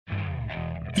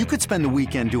You could spend the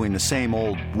weekend doing the same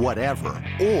old whatever,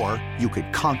 or you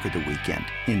could conquer the weekend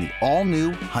in the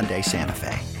all-new Hyundai Santa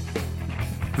Fe.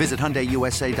 Visit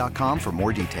HyundaiUSA.com for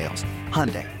more details.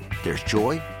 Hyundai, there's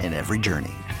joy in every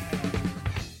journey.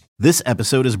 This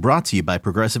episode is brought to you by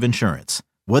Progressive Insurance.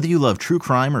 Whether you love true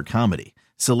crime or comedy,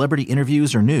 celebrity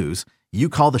interviews or news, you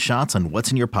call the shots on what's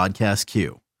in your podcast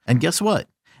queue. And guess what?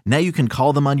 Now you can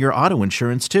call them on your auto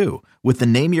insurance too with the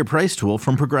Name Your Price tool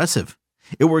from Progressive.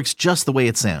 It works just the way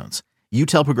it sounds. You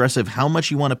tell Progressive how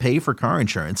much you want to pay for car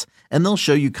insurance, and they'll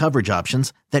show you coverage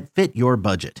options that fit your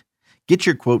budget. Get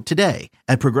your quote today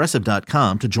at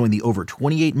Progressive.com to join the over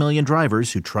 28 million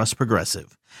drivers who trust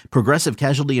Progressive. Progressive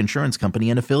Casualty Insurance Company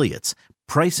and Affiliates.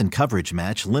 Price and coverage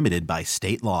match limited by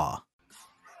state law.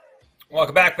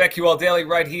 Welcome back. BetQL Daily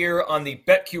right here on the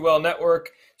BetQL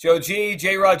Network. Joe G,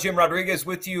 J-Rod, Jim Rodriguez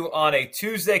with you on a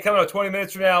Tuesday. Coming up 20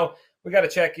 minutes from now, we got to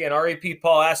check in. RAP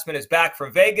Paul Asman is back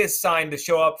from Vegas, signed to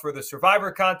show up for the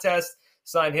Survivor contest.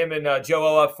 Signed him and Joe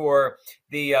O up for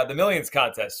the Millions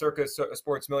contest, Circa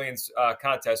Sports Millions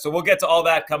contest. So we'll get to all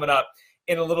that coming up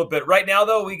in a little bit. Right now,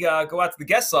 though, we go out to the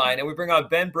guest line, and we bring on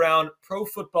Ben Brown, Pro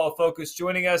Football Focus,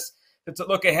 joining us to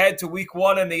look ahead to Week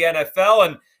 1 in the NFL.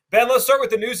 And Ben, let's start with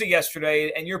the news of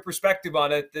yesterday and your perspective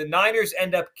on it. The Niners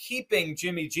end up keeping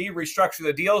Jimmy G, restructure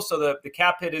the deal so the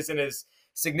cap hit isn't as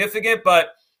significant,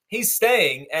 but he's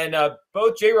staying. And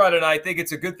both J-Rod and I think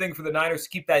it's a good thing for the Niners to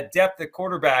keep that depth at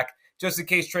quarterback just in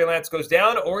case Trey Lance goes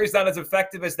down or he's not as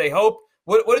effective as they hope.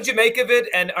 What did you make of it,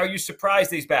 and are you surprised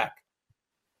he's back?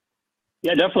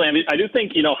 Yeah, definitely. I mean, I do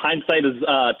think, hindsight is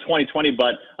 20/20,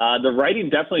 but the writing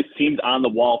definitely seemed on the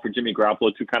wall for Jimmy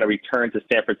Garoppolo to kind of return to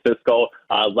San Francisco.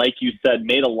 Like you said,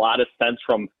 made a lot of sense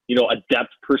from, a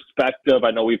depth perspective. I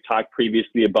know we've talked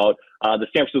previously about the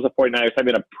San Francisco 49ers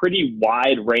having a pretty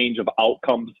wide range of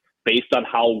outcomes based on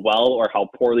how well or how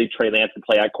poorly Trey Lance can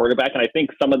play at quarterback. And I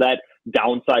think some of that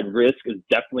downside risk is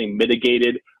definitely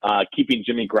mitigated, keeping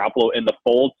Jimmy Garoppolo in the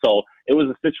fold. So it was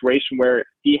a situation where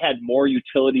he had more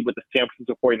utility with the San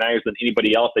Francisco 49ers than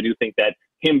anybody else. I do think that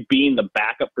him being the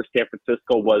backup for San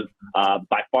Francisco was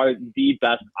by far the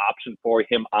best option for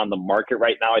him on the market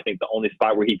right now. I think the only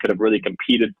spot where he could have really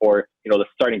competed for, the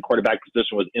starting quarterback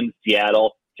position was in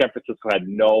Seattle. San Francisco had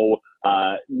no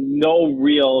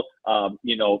real,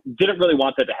 didn't really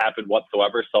want that to happen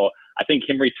whatsoever. So I think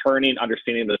him returning,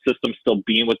 understanding the system, still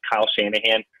being with Kyle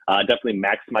Shanahan, definitely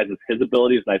maximizes his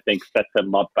abilities, and I think sets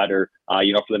him up better, for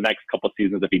the next couple of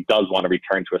seasons if he does want to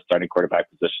return to a starting quarterback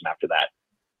position after that.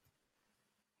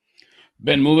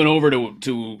 Ben, moving over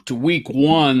to Week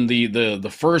 1,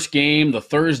 the first game, the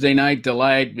Thursday night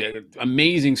delight,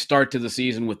 amazing start to the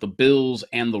season with the Bills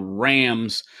and the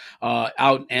Rams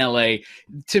out in LA.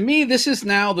 To me, this is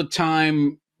now the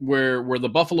time where the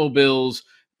Buffalo Bills,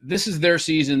 this is their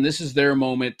season, this is their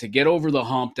moment to get over the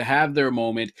hump, to have their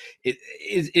moment.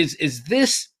 Is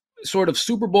this sort of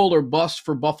Super Bowl or bust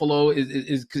for Buffalo?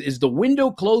 Is the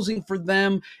window closing for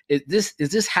them? Is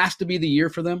this has to be the year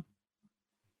for them?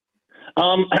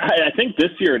 I think this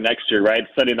year or next year, right,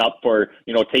 setting up for,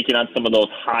 taking on some of those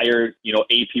higher,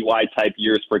 APY type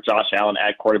years for Josh Allen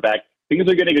at quarterback, things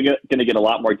are going to get a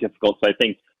lot more difficult. So I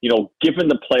think, given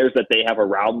the players that they have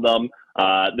around them,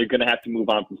 they're going to have to move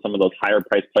on from some of those higher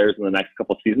priced players in the next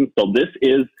couple of seasons. So this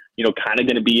is, kind of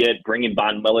going to be it, bringing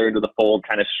Von Miller into the fold,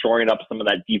 kind of shoring up some of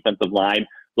that defensive line.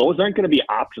 Those aren't going to be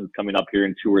options coming up here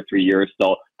in 2 or 3 years.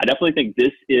 So I definitely think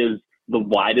this is the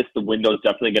widest the window is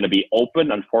definitely going to be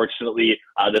open. Unfortunately,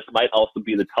 this might also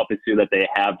be the toughest year that they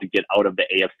have to get out of the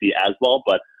AFC as well.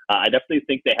 But I definitely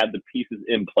think they have the pieces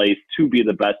in place to be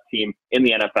the best team in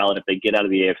the NFL. And if they get out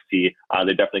of the AFC,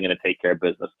 they're definitely going to take care of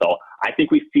business. So I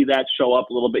think we see that show up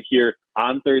a little bit here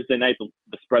on Thursday night.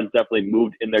 The spread's definitely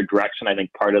moved in their direction. I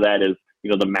think part of that is,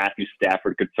 the Matthew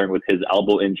Stafford concern with his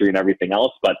elbow injury and everything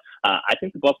else. But I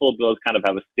think the Buffalo Bills kind of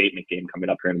have a statement game coming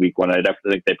up here in Week 1. I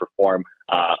definitely think they perform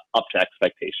up to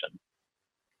expectation.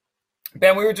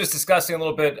 Ben, we were just discussing a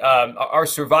little bit our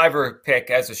Survivor pick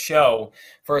as a show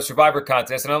for a Survivor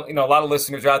contest. And, a lot of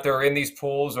listeners out there are in these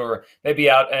pools or maybe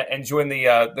out enjoying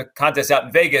the contest out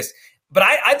in Vegas. But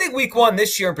I think Week 1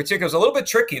 this year in particular is a little bit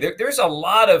tricky. There's a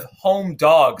lot of home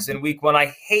dogs in Week 1.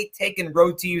 I hate taking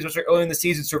road teams, especially early in the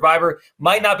season. Survivor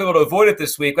might not be able to avoid it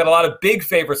this week. Got a lot of big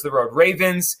favorites of the road.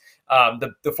 Ravens,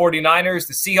 the 49ers,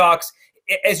 the Seahawks.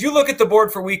 As you look at the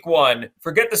board for Week 1,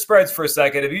 forget the spreads for a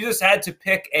second. If you just had to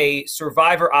pick a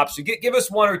Survivor option, give us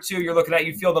one or two you're looking at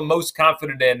you feel the most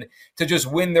confident in to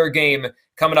just win their game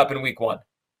coming up in Week 1.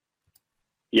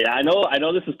 Yeah, I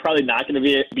know this is probably not going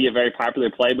to be a very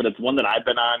popular play, but it's one that I've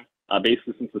been on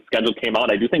basically since the schedule came out.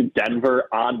 I do think Denver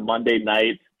on Monday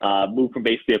night moved from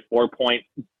basically a 4-point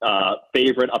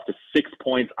favorite up to 6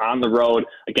 points on the road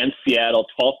against Seattle,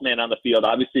 12th man on the field.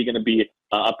 Obviously going to be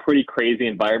a pretty crazy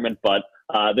environment, but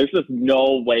there's just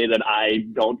no way that I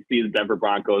don't see the Denver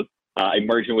Broncos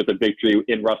emerging with a victory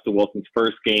in Russell Wilson's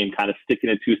first game, kind of sticking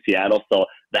it to Seattle. So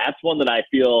that's one that I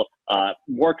feel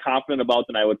more confident about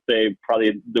than I would say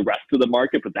probably the rest of the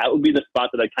market. But that would be the spot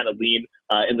that I kind of lean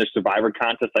in the survivor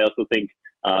contest. I also think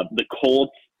the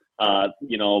Colts,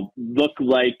 look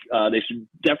like they should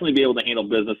definitely be able to handle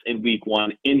business in week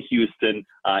 1 in Houston,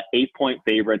 8-point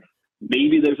favorites.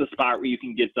 Maybe there's a spot where you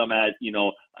can get them at,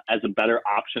 as a better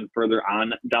option further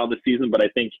on down the season. But I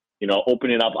think,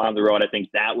 opening up on the road, I think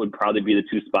that would probably be the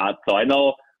 2 spots. So I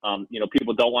know,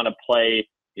 people don't want to play,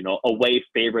 away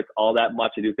favorites all that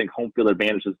much. I do think home field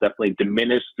advantage is definitely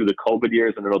diminished through the COVID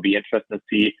years, and it'll be interesting to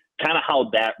see kind of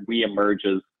how that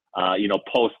reemerges,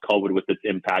 post-COVID with its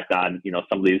impact on,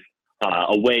 some of these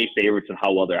away favorites and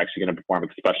how well they're actually going to perform,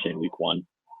 especially in week 1.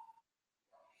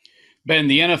 Ben,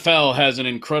 the NFL has an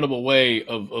incredible way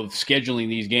of scheduling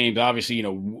these games. Obviously,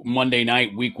 Monday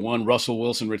night, week 1, Russell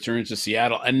Wilson returns to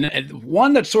Seattle. And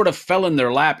one that sort of fell in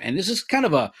their lap, and this is kind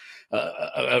of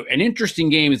an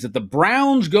interesting game, is that the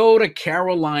Browns go to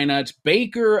Carolina. It's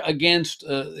Baker against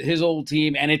his old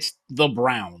team, and it's the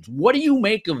Browns. What do you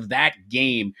make of that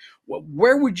game?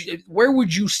 Where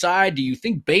would you side? Do you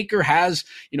think Baker has,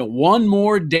 one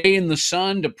more day in the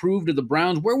sun to prove to the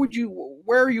Browns? Where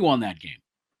are you on that game?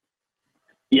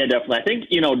 Yeah, definitely. I think,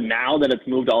 now that it's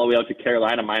moved all the way out to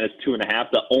Carolina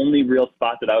 -2.5, the only real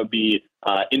spot that I would be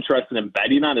interested in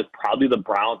betting on is probably the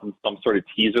Browns in some sort of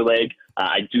teaser leg.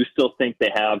 I do still think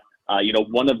they have,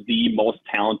 one of the most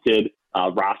talented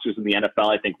rosters in the NFL.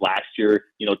 I think last year,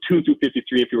 2 through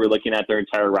 53, if you were looking at their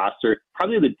entire roster,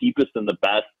 probably the deepest and the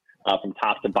best from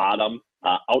top to bottom.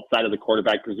 Outside of the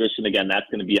quarterback position, again, that's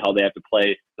going to be how they have to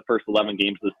play the first 11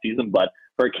 games of the season. But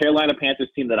for a Carolina Panthers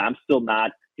team that I'm still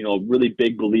not, a really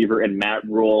big believer in Matt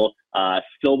Rule,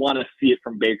 still want to see it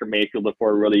from Baker Mayfield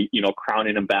before really,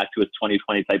 crowning him back to his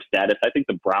 2020 type status. I think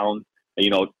the Browns,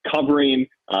 covering,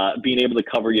 being able to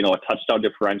cover, a touchdown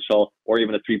differential or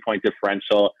even a 3-point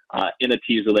differential in a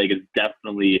teaser leg is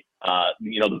definitely,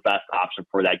 the best option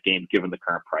for that game given the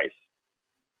current price.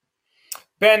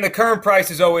 Ben, the current price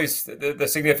is always the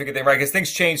significant thing, right? Because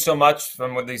things change so much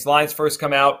from when these lines first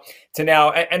come out to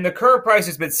now. And the current price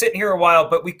has been sitting here a while,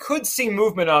 but we could see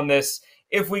movement on this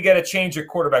if we get a change at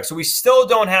quarterback. So we still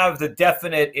don't have the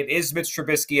definite, it is Mitch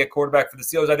Trubisky at quarterback for the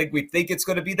Steelers. I think we think it's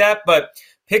going to be that, but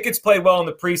Pickett's played well in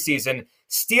the preseason.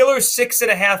 Steelers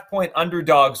 6.5-point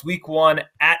underdogs week 1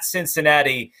 at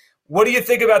Cincinnati. What do you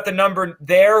think about the number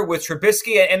there with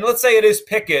Trubisky? And let's say it is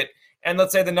Pickett, and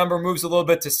let's say the number moves a little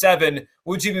bit to 7,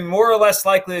 would you be more or less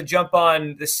likely to jump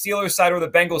on the Steelers side or the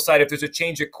Bengals side if there's a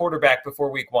change at quarterback before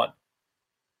week 1?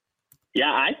 Yeah,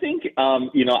 I think,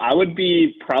 I would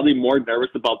be probably more nervous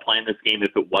about playing this game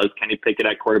if it was Kenny Pickett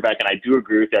at quarterback. And I do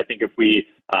agree with you. I think if we,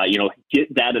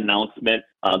 get that announcement,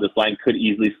 this line could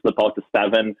easily slip out to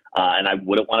 7, and I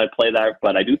wouldn't want to play that.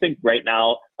 But I do think right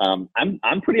now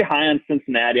I'm pretty high on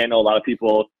Cincinnati. I know a lot of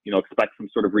people, expect some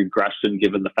sort of regression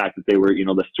given the fact that they were,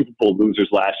 the Super Bowl losers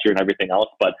last year and everything else.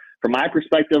 But from my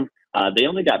perspective, they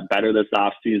only got better this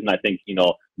offseason. I think,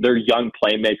 their young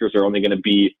playmakers are only going to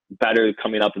be better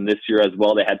coming up in this year as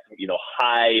well. They had some,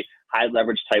 high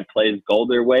leverage type plays go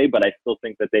their way, but I still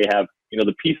think that they have,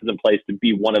 the pieces in place to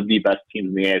be one of the best teams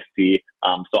in the AFC.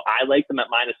 So I like them at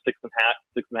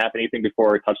 -6.5, anything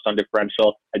before a touchdown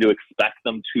differential. I do expect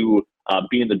them to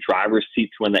be in the driver's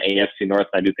seat to win the AFC North.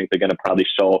 I do think they're going to probably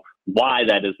show why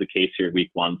that is the case here in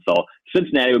week 1. So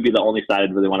Cincinnati would be the only side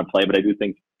I'd really want to play, but I do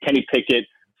think Kenny Pickett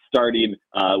starting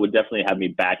would definitely have me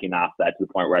backing off that to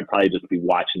the point where I'd probably just be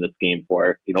watching this game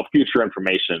for, future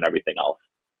information and everything else.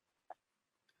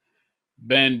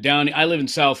 Ben, I live in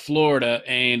South Florida,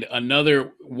 and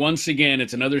once again,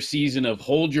 it's another season of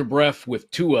hold your breath with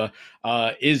Tua.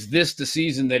 Is this the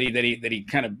season that he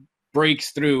kind of breaks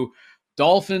through?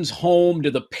 Dolphins home to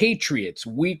the Patriots,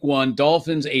 week 1.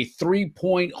 Dolphins a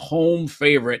 3-point home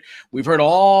favorite. We've heard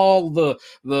all the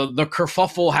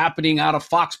kerfuffle happening out of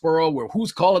Foxborough, where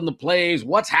who's calling the plays,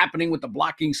 what's happening with the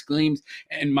blocking schemes,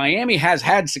 and Miami has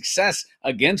had success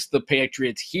against the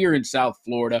Patriots here in South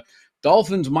Florida.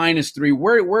 Dolphins -3.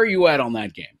 Where are you at on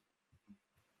that game?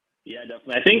 Yeah,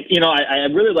 definitely. I think, I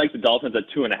really like the Dolphins at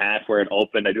 2.5 where it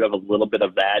opened. I do have a little bit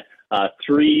of that.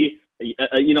 3,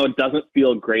 it doesn't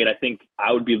feel great. I think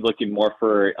I would be looking more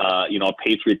for, a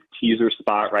Patriots teaser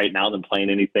spot right now than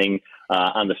playing anything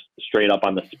straight up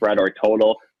on the spread or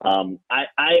total.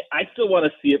 I still want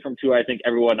to see it from Tua. I think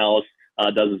everyone else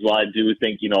does as well. I do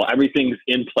think, everything's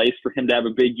in place for him to have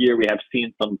a big year. We have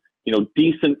seen some,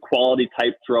 decent quality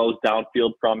type throws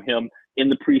downfield from him in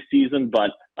the preseason,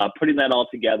 but putting that all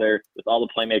together with all the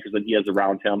playmakers that he has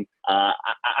around him,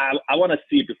 I want to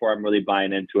see it before I'm really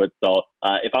buying into it. So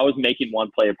if I was making one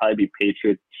play, it'd probably be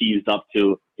Patriots teased up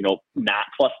to, not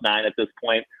 +9 at this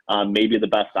point, maybe the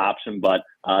best option. But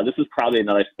this is probably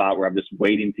another spot where I'm just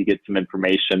waiting to get some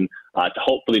information to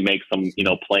hopefully make some,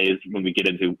 plays when we get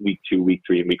into week 2, week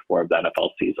 3, and week 4 of the NFL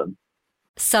season.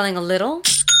 Selling a little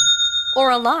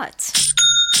or a lot?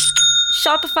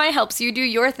 Shopify helps you do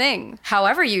your thing,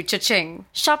 however you cha-ching.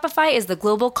 Shopify is the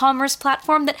global commerce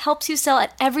platform that helps you sell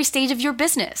at every stage of your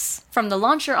business. From the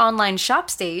launch your online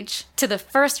shop stage, to the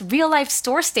first real-life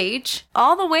store stage,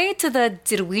 all the way to the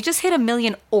did we just hit 1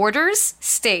 million orders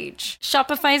stage.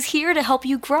 Shopify's here to help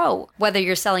you grow. Whether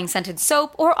you're selling scented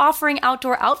soap or offering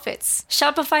outdoor outfits,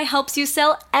 Shopify helps you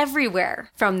sell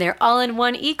everywhere. From their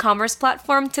all-in-one e-commerce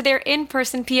platform to their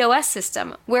in-person POS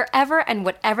system, wherever and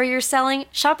whatever you're selling,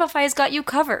 Shopify's got you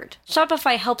covered.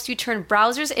 Shopify helps you turn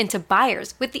browsers into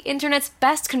buyers with the internet's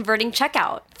best converting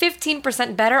checkout.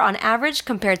 15% better on average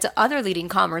compared to other leading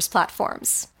commerce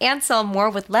platforms. And sell more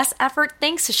with less effort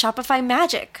thanks to Shopify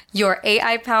Magic, your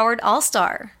AI-powered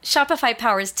all-star. Shopify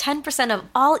powers 10% of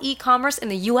all e-commerce in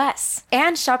the US.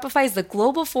 And Shopify is the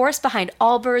global force behind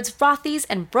Allbirds, Rothy's,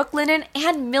 and Brooklinen,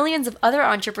 and millions of other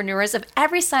entrepreneurs of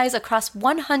every size across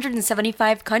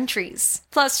 175 countries.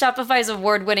 Plus, Shopify's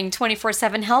award-winning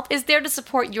 24/7 help is there to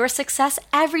support your success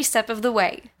every step of the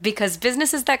way. Because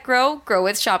businesses that grow, grow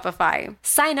with Shopify.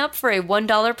 Sign up for a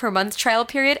 $1 per month trial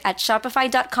period at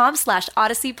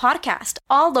shopify.com/Odyssey Podcast,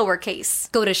 all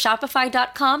lowercase. Go to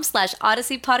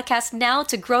shopify.com/Odyssey Podcast now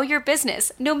to grow your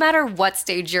business, no matter what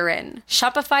stage you're in.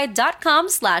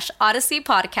 Shopify.com/Odyssey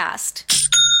Podcast.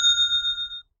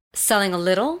 Selling a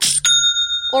little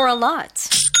or a lot?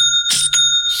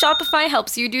 Shopify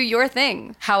helps you do your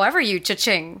thing, however you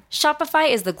cha-ching. Shopify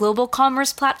is the global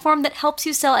commerce platform that helps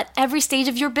you sell at every stage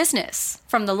of your business.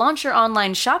 From the launch your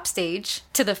online shop stage,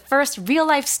 to the first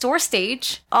real-life store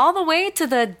stage, all the way to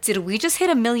the did we just hit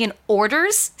 1 million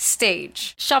orders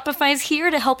stage. Shopify's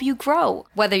here to help you grow.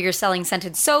 Whether you're selling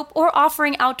scented soap or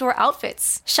offering outdoor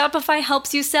outfits, Shopify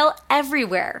helps you sell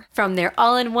everywhere. From their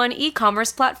all-in-one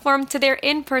e-commerce platform to their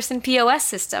in-person POS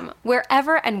system,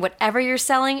 wherever and whatever you're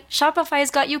selling,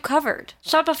 Shopify's got you covered.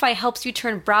 Shopify helps you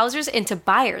turn browsers into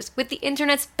buyers with the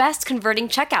internet's best converting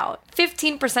checkout.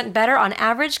 15% better on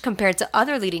average compared to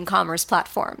other leading commerce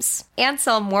platforms. And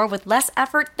sell more with less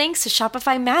effort thanks to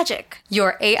Shopify Magic,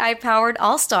 your AI-powered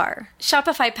all-star.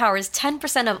 Shopify powers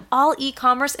 10% of all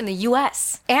e-commerce in the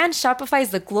US. And Shopify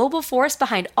is the global force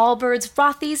behind Allbirds,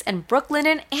 Rothy's, and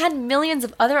Brooklinen, and millions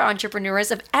of other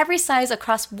entrepreneurs of every size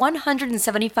across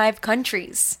 175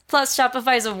 countries. Plus,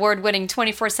 Shopify's award-winning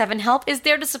 24/7 help is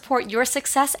there to support your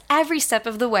success every step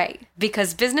of the way.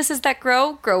 Because businesses that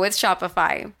grow, grow with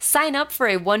Shopify. Sign up for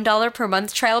a $1 per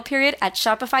month trial period at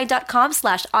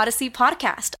shopify.com/Odyssey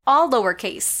Podcast, all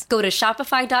lowercase. Go to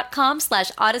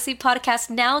shopify.com/Odyssey Podcast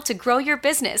now to grow your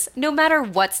business, no matter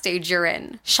what stage you're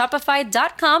in.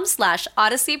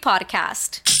 Shopify.com/Odyssey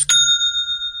Podcast.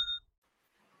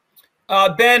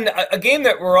 Ben, a game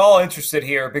that we're all interested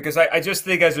here because I just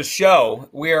think as a show,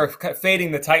 we are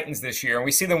fading the Titans this year. And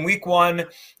we see them week 1,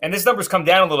 and this number's come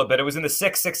down a little bit. It was in the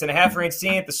 6.5 range,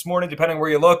 seeing it this morning, depending where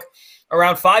you look,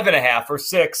 around 5.5 or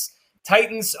 6.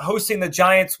 Titans hosting the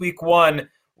Giants week 1.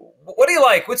 What do you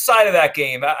like? Which side of that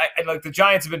game? I like the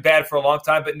Giants have been bad for a long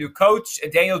time, but new coach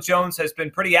and Daniel Jones has been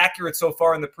pretty accurate so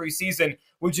far in the preseason.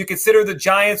 Would you consider the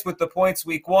Giants with the points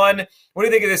week 1? What do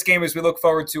you think of this game as we look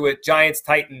forward to it?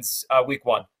 Giants-Titans week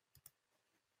 1.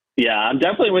 Yeah, I'm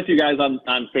definitely with you guys on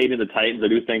fading the Titans. I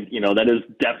do think, that is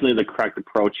definitely the correct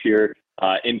approach here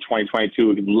in 2022.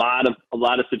 A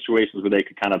lot of situations where they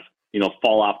could kind of,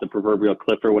 fall off the proverbial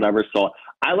cliff or whatever. So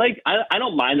I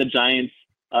don't mind the Giants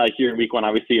here in week 1.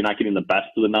 Obviously, you're not getting the best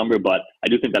of the number, but I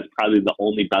do think that's probably the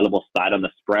only bettable side on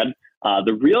the spread.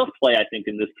 The real play, I think,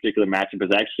 in this particular matchup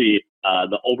is actually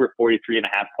the over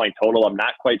 43.5 point total. I'm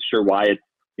not quite sure why it's,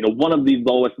 one of the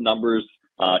lowest numbers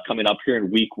coming up here in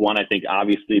week 1. I think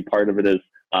obviously part of it is,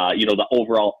 the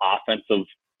overall offensive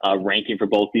ranking for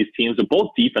both these teams. But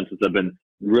both defenses have been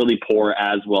really poor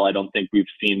as well. I don't think we've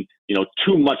seen,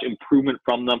 too much improvement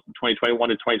from them from 2021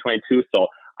 to 2022. So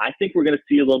I think we're going to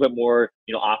see a little bit more,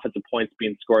 offensive points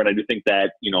being scored. I do think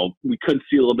that, we could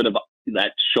see a little bit of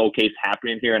that showcase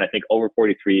happening here. And I think over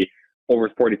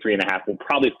 43.5 will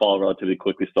probably fall relatively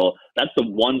quickly. So that's the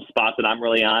one spot that I'm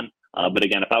really on. But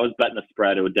again, if I was betting the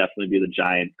spread, it would definitely be the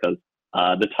Giants because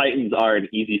the Titans are an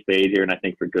easy fade here, and I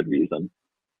think for good reason.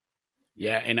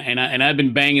 Yeah, and I've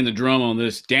been banging the drum on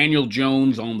this. Daniel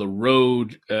Jones on the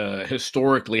road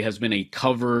historically has been a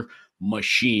cover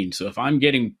machine. So if I'm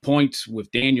getting points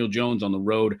with Daniel Jones on the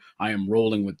road, I am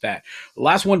rolling with that.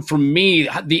 Last one from me,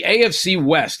 the AFC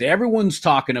West. Everyone's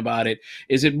talking about it.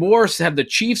 Is it more, have the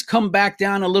Chiefs come back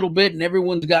down a little bit and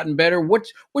everyone's gotten better?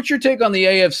 What's your take on the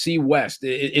AFC West?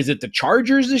 Is it the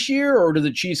Chargers this year, or do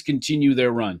the Chiefs continue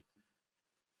their run?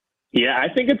 Yeah,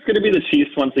 I think it's going to be the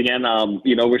Chiefs once again.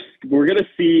 We're going to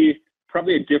see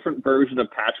probably a different version of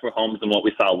Patrick Mahomes than what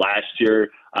we saw last year.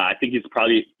 I think he's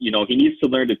probably, he needs to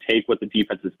learn to take what the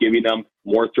defense is giving him,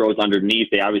 more throws underneath.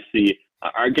 They obviously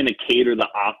are going to cater the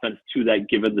offense to that,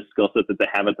 given the skill set that they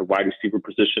have at the wide receiver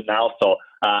position now. So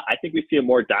I think we see a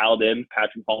more dialed in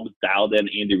Patrick Mahomes, dialed in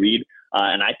Andy Reid.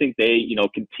 And I think they,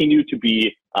 continue to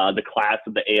be the class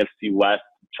of the AFC West.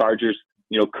 Chargers,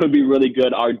 could be really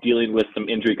good, are dealing with some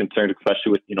injury concerns,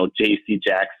 especially with, J.C.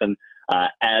 Jackson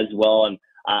as well. And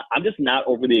I'm just not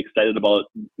overly excited about,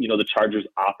 the Chargers'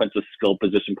 offensive skill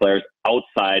position players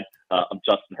outside of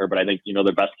Justin Herbert. I think,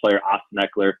 their best player, Austin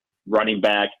Eckler, running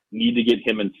back, need to get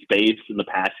him in space in the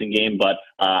passing game. But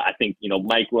I think,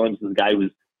 Mike Williams is a guy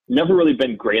who's never really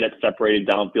been great at separating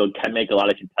downfield, can make a lot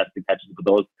of contested catches, but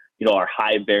those, are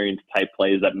high variance type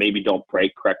plays that maybe don't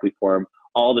break correctly for him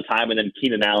all the time. And then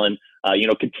Keenan Allen,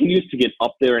 continues to get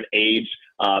up there in age.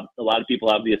 A lot of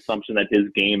people have the assumption that his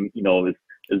game,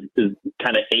 is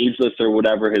kind of ageless or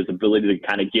whatever. His ability to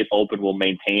kind of get open will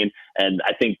maintain. And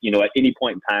I think, at any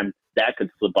point in time that could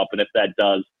slip up. And if that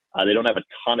does, they don't have a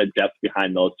ton of depth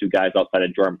behind those two guys outside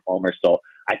of Jordan Palmer. So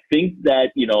I think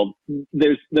that,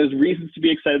 there's reasons to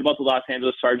be excited about the Los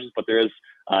Angeles Chargers, but there is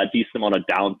a decent amount of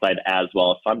downside as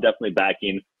well. So I'm definitely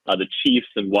backing the Chiefs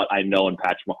and what I know in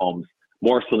Patrick Mahomes,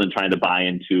 more so than trying to buy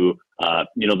into,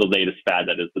 the latest fad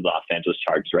that is the Los Angeles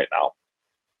Chargers right now.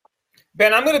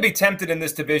 Ben, I'm going to be tempted in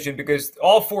this division because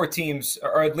all four teams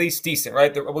are at least decent,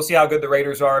 right? We'll see how good the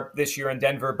Raiders are this year in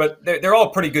Denver, but they're all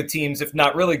pretty good teams, if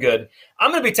not really good.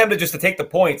 I'm going to be tempted just to take the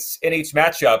points in each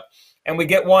matchup, and we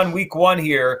get week one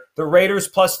here. The Raiders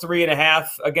plus 3.5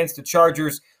 against the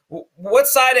Chargers. What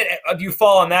side do you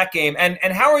fall on that game, and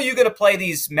how are you going to play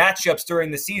these matchups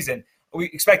during the season? Are we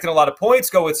expecting a lot of points,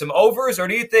 go with some overs, or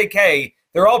do you think, hey,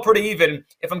 they're all pretty even.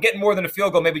 If I'm getting more than a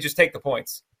field goal, maybe just take the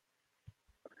points?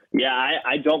 Yeah,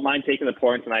 I don't mind taking the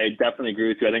points, and I definitely agree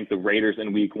with you. I think the Raiders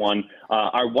in week one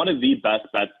are one of the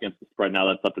best bets against the spread now.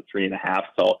 That's up to 3.5.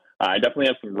 So I definitely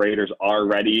have some Raiders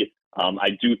already.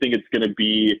 I do think it's going to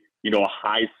be, a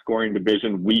high-scoring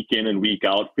division week in and week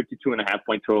out.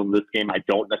 52.5-point total in this game I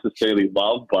don't necessarily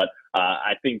love, but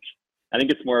I think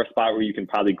it's more a spot where you can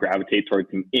probably gravitate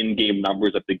towards some in-game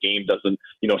numbers if the game doesn't,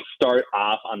 start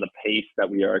off on the pace that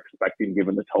we are expecting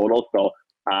given the total. So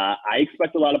I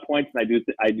expect a lot of points, and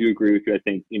I do agree with you. I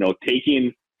think,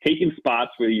 taking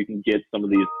spots where you can get some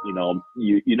of these,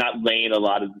 you're not laying a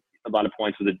lot of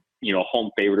points with a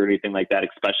home favorite or anything like that,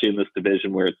 especially in this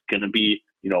division where it's going to be,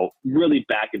 really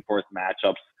back and forth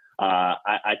matchups.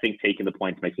 I think taking the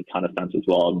points makes a ton of sense as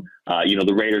well. And,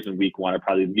 the Raiders in week one are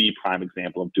probably the prime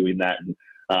example of doing that. And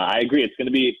I agree. It's going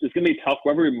to be tough.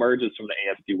 Whoever emerges from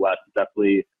the AFC West is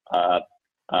definitely,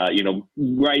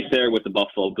 right there with the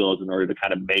Buffalo Bills in order to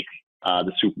kind of make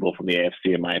the Super Bowl from the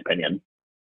AFC, in my opinion.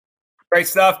 Great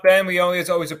stuff, Ben. We always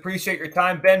appreciate your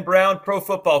time. Ben Brown, Pro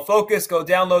Football Focus. Go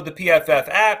download the PFF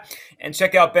app and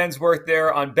check out Ben's work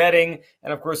there on betting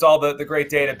and, of course, all the great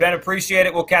data. Ben, appreciate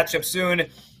it. We'll catch up soon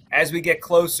as we get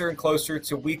closer and closer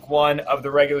to week one of the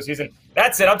regular season.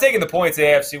 That's it. I'm taking the points in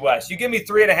the AFC West. You give me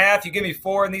 3.5, you give me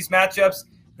 4 in these matchups,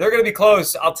 they're going to be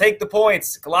close. I'll take the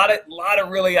points. A lot of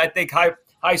really, I think,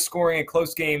 high scoring and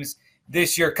close games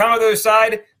this year. Come on the other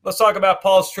side, let's talk about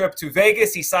Paul's trip to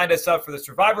Vegas. He signed us up for the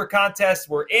Survivor contest.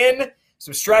 We're in.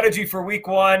 Some strategy for week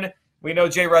one. We know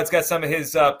J-Rod's got some of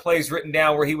his plays written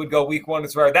down where he would go week one.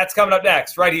 That's coming up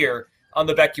next right here on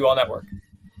the BetQL Network.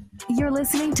 You're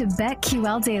listening to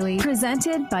BetQL Daily,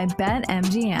 presented by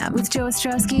BetMGM, with Joe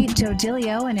Ostrowski, Joe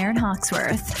Giglio, and Aaron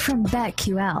Hawksworth from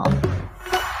BetQL.